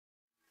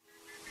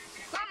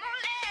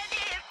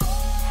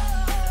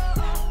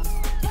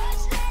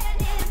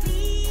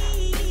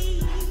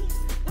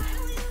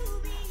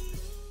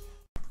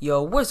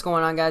Yo, what's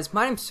going on, guys?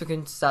 My name's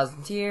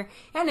 2000 here,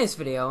 and in this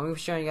video, I'm going to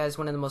be showing you guys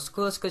one of the most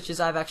coolest glitches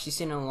I've actually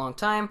seen in a long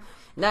time,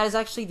 and that is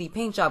actually the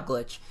Paintjob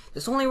glitch.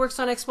 This only works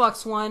on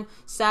Xbox One.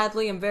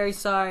 Sadly, I'm very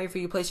sorry for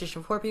you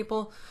PlayStation 4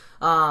 people.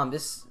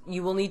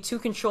 You will need two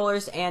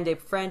controllers and a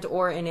friend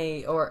or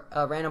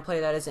a random player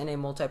that is in a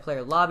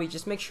multiplayer lobby.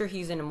 Just make sure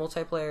he's in a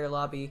multiplayer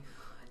lobby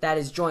that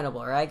is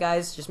joinable. Alright,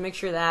 guys? Just make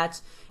sure that,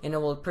 and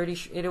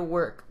it'll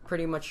work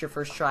pretty much your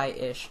first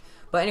try-ish.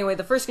 But anyway,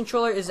 the first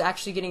controller is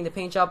actually getting the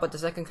paint job, but the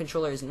second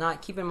controller is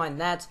not. Keep in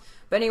mind that.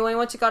 But anyway,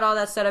 once you got all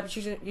that set up,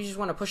 you just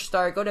want to push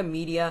start, go to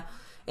media,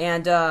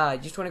 and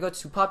you just want to go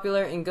to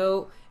popular and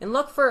go and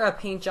look for a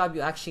paint job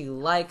you actually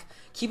like.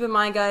 Keep in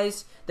mind,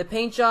 guys, the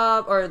paint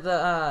job or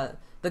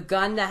the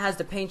gun that has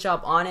the paint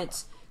job on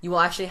it, you will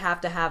actually have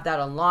to have that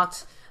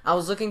unlocked. I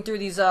was looking through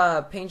these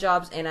paint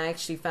jobs, and I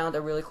actually found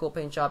a really cool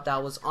paint job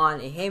that was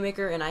on a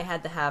haymaker, and I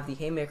had to have the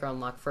haymaker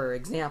unlocked, for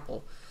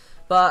example.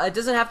 But it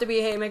doesn't have to be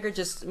a haymaker.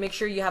 Just make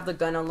sure you have the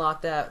gun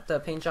unlocked that the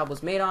paint job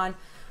was made on.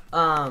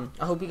 I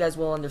hope you guys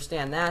will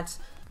understand that.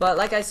 But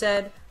like I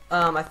said,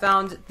 I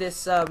found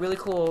this really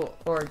cool,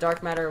 or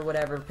dark matter or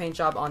whatever, paint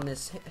job on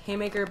this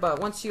haymaker. But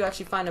once you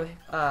actually find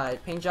a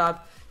paint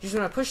job, you just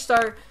want to push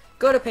start,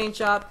 go to paint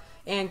job,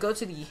 and go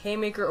to the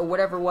haymaker or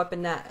whatever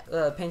weapon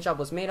that paint job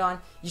was made on.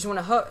 You just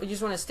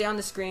want to stay on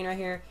the screen right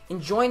here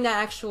and join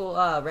that actual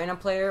random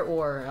player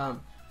or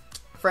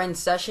friend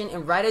session,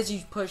 and right as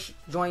you push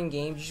join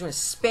game, you just want to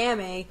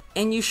spam A,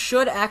 and you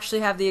should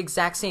actually have the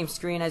exact same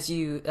screen as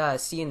you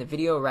see in the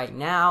video right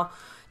now.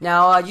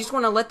 Now you just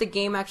want to let the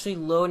game actually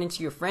load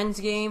into your friend's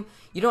game.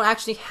 You don't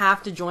actually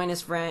have to join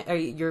his friend or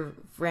your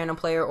random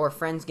player or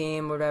friend's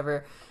game or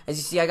whatever. As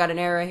you see, I got an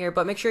error right here,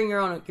 but make sure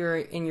you're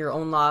in your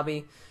own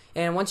lobby.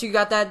 And once you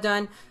got that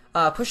done,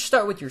 push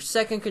start with your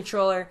second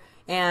controller,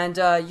 and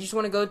you just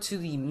want to go to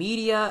the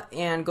media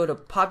and go to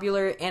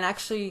popular and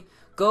actually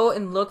go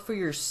and look for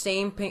your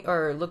same paint,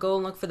 or go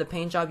and look for the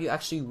paint job you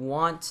actually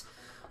want.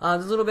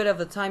 There's a little bit of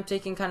the time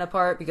taking kind of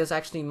part, because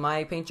actually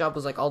my paint job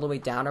was like all the way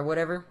down or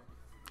whatever.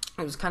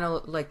 It was kind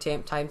of like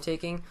time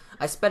taking.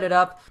 I sped it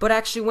up, but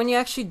actually when you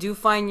actually do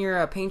find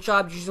your paint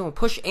job, you just want to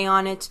push A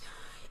on it,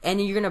 and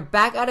then you're gonna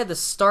back out of the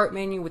start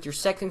menu with your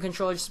second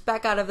controller. Just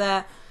back out of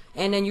that,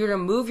 and then you're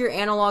gonna move your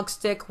analog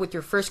stick with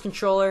your first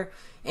controller,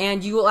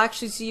 and you will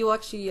actually see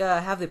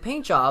have the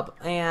paint job,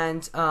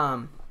 and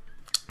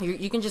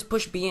you can just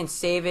push B and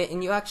save it,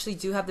 and you actually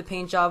do have the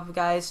paint job,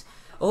 guys.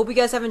 I hope you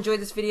guys have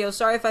enjoyed this video.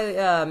 Sorry if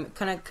I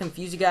kind of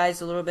confused you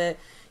guys a little bit.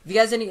 If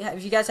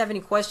you guys have any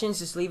questions,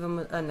 just leave them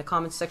in the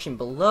comments section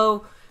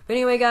below. But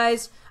anyway,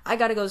 guys, I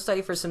gotta go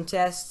study for some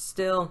tests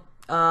still.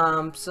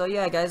 So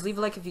yeah, guys, leave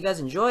a like if you guys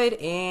enjoyed,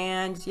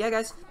 and yeah,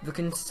 guys,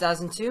 Vukan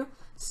 2002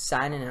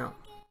 signing out.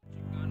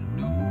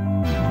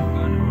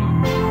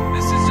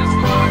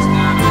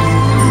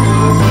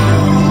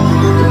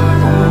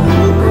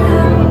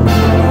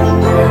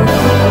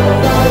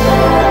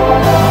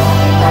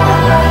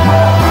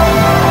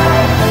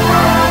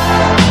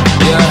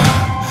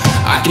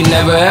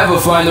 Never ever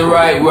find the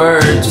right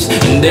words,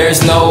 and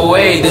there's no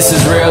way this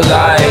is real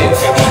life.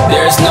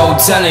 There's no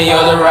telling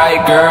you're the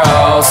right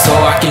girl, so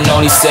I can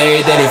only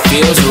say that it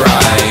feels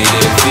right.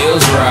 It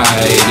feels right,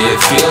 it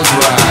feels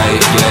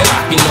right. Yeah,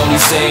 I can only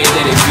say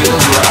that it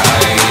feels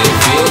right. It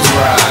feels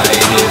right,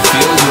 it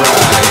feels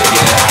right.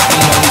 Yeah, I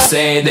can only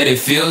say that it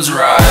feels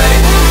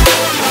right.